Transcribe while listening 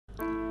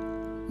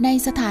ใน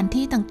สถาน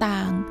ที่ต่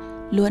าง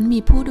ๆล้วนมี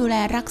ผู้ดูแล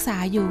รักษา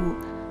อยู่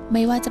ไ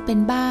ม่ว่าจะเป็น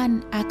บ้าน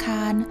อาค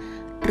าร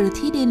หรือ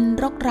ที่ดิน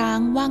รกร้าง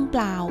ว่างเป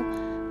ล่า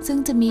ซึ่ง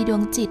จะมีดว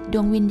งจิตด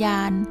วงวิญญ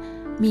าณ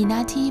มีหน้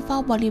าที่เฝ้า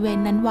บริเวณ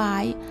นั้นไว้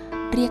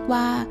เรียก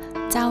ว่า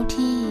เจ้า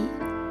ที่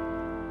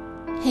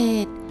เห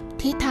ตุ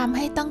ที่ทำใ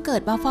ห้ต้องเกิ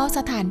ดมาเฝ้าส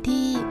ถาน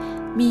ที่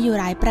มีอยู่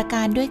หลายประก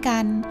ารด้วยกั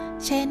น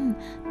เช่น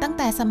ตั้งแ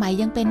ต่สมัย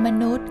ยังเป็นม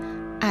นุษย์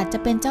อาจจะ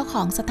เป็นเจ้าข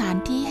องสถาน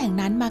ที่แห่ง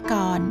นั้นมา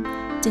ก่อน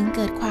จึงเ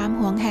กิดความ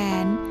หวงแห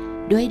น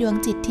ด้วยดวง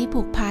จิตที่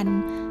ผูกพัน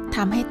ท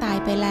ำให้ตาย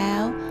ไปแล้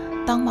ว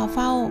ต้องมาเ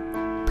ฝ้า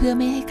เพื่อไ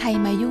ม่ให้ใคร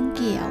มายุ่งเ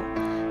กี่ยว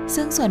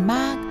ซึ่งส่วนม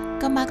าก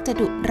ก็มักจะ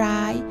ดุร้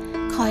าย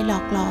คอยหลอ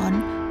กหลอน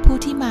ผู้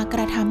ที่มาก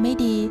ระทำไม่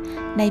ดี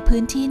ในพื้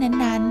นที่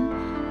นั้น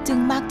ๆจึง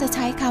มักจะใ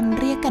ช้คำ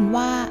เรียกกัน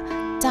ว่า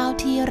เจ้า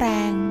ที่แร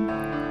ง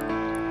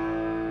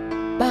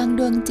บางด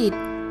วงจิต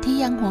ที่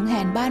ยังหวงแห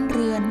นบ้านเ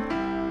รือน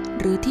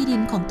หรือที่ดิ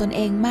นของตนเ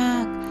องมา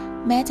ก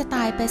แม้จะต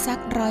ายไปสัก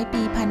100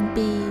 ปีพัน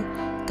ปี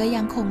ก็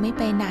ยังคงไม่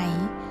ไปไหน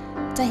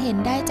จะเห็น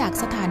ได้จาก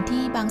สถาน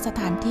ที่บางส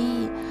ถานที่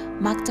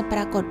มักจะปร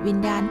ากฏวิญ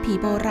ญาณผี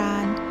โบรา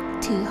ณ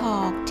ถือหอ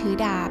กถือ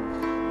ดาบ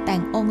แต่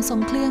งองค์ทร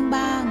งเครื่อง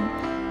บ้าง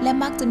และ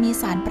มักจะมี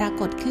สารปรา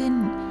กฏขึ้น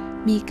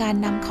มีการ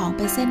นำของไ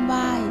ปเส้นไห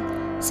ว้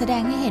แสด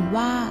งให้เห็น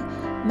ว่า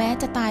แม้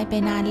จะตายไป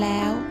นานแ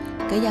ล้ว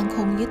ก็ยังค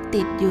งยึด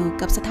ติดอยู่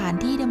กับสถาน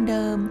ที่เ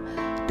ดิม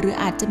ๆหรือ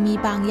อาจจะมี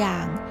บางอย่า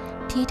ง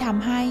ที่ท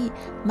ำให้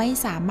ไม่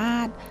สามา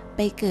รถไป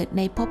เกิดใ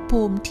นภพ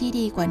ภูมิที่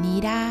ดีกว่านี้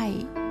ได้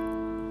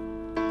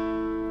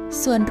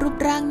ส่วนรูป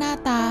ร่างหน้า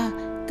ตา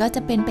ก็จ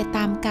ะเป็นไปต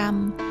ามกรรม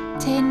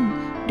เช่น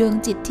ดวง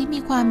จิตที่มี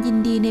ความยิน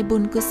ดีในบุ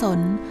ญกุศล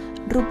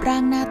รูปร่า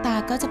งหน้าตา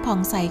ก็จะผ่อง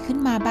ใสขึ้น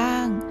มาบ้า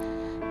ง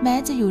แม้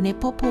จะอยู่ใน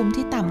ภพภูมิ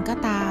ที่ต่ำก็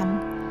ตาม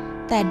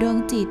แต่ดวง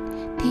จิต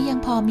ที่ยัง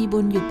พอมีบุ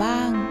ญอยู่บ้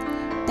าง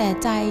แต่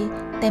ใจ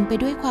เต็มไป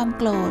ด้วยความ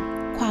โกรธ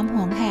ความห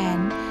วงแหน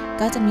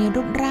ก็จะมี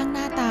รูปร่างห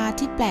น้าตา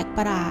ที่แปลกป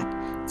ระหลาด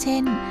เช่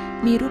น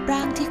มีรูปร่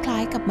างที่คล้า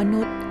ยกับม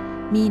นุษย์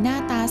มีหน้า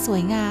ตาสว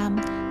ยงาม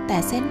แต่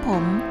เส้นผ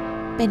ม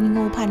เป็น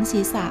งูพัน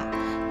ศีรษะ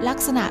ลัก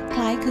ษณะค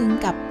ล้ายคลึง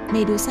กับเม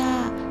ดูซ่า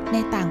ใน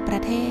ต่างปร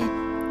ะเทศ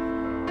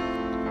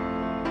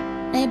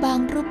ในบาง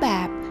รูปแบ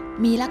บ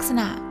มีลักษ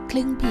ณะค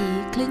ลึงผี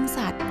คลึง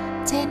สัตว์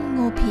เช่น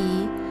งูผี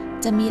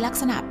จะมีลัก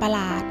ษณะประหล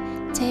าด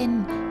เช่น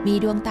มี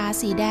ดวงตา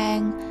สีแดง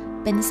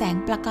เป็นแสง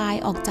ประกาย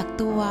ออกจาก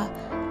ตัว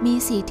มี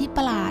สีที่ป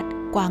ระหลาด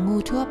กว่างู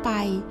ทั่วไป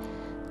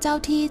เจ้า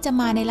ที่จะ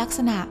มาในลักษ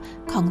ณะ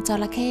ของจ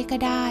ระเข้ก็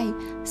ได้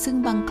ซึ่ง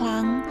บางค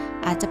รั้ง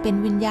อาจจะเป็น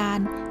วิญญาณ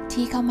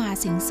ที่เข้ามา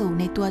สิงสู่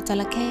ในตัวจ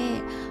ระเข้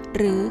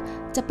หรือ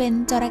จะเป็น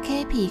จระเข้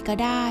ผีก็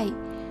ได้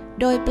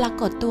โดยปรา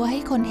กฏตัวให้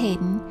คนเห็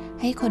น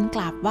ให้คนก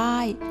ราบไหว้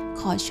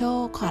ขอโช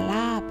คขอล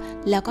าภ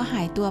แล้วก็ห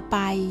ายตัวไป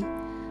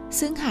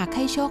ซึ่งหากใ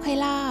ห้โชคให้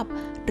ลาภ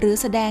หรือ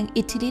แสดง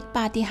อิทธิฤทธิป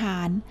าฏิหา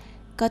ริย์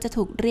ก็จะ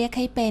ถูกเรียกใ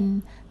ห้เป็น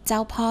เจ้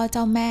าพ่อเ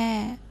จ้าแม่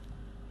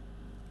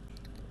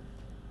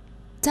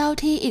เจ้า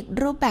ที่อีก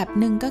รูปแบบ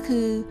หนึ่งก็คื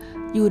อ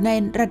อยู่ใน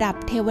ระดับ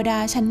เทวดา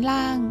ชั้น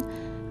ล่าง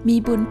มี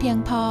บุญเพียง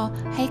พอ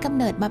ให้กำ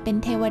เนิดมาเป็น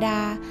เทวดา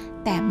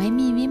แต่ไม่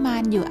มีวิมา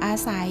นอยู่อา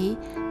ศัย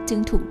จึง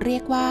ถูกเรีย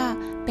กว่า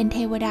เป็นเท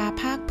วดา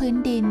ภาคพื้น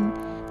ดิน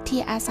ที่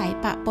อาศัย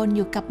ปะปนอ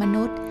ยู่กับม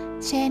นุษย์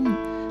เช่น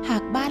หา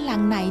กบ้านหลั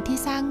งไหนที่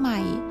สร้างใหม่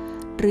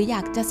หรืออย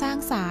ากจะสร้าง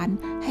ศาล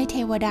ให้เท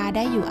วดาไ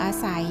ด้อยู่อา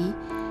ศัย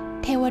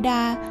เทวด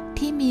า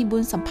ที่มีบุ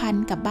ญสัมพัน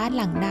ธ์กับบ้าน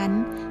หลังนั้น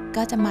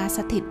ก็จะมาส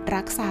ถิต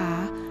รักษา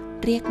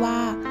เรียกว่า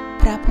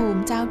พระภู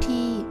มิเจ้า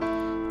ที่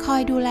คอ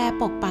ยดูแล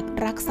ปกปัก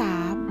รักษา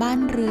บ้าน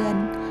เรือน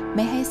ไ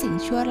ม่ให้สิ่ง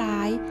ชั่วร้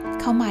าย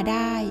เข้ามาไ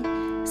ด้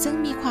ซึ่ง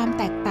มีความ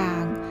แตกต่า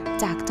ง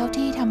จากเจ้า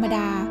ที่ธรรมด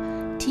า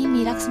ที่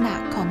มีลักษณะ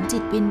ของจิ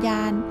ตวิญญ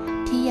าณ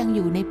ที่ยังอ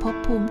ยู่ในภพ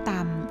ภูมิ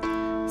ต่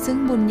ำซึ่ง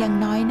บุญยัง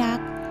น้อยนัก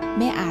ไ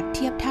ม่อาจเ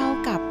ทียบเท่า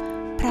กับ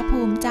พระภู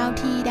มิเจ้า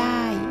ที่ไ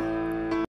ด้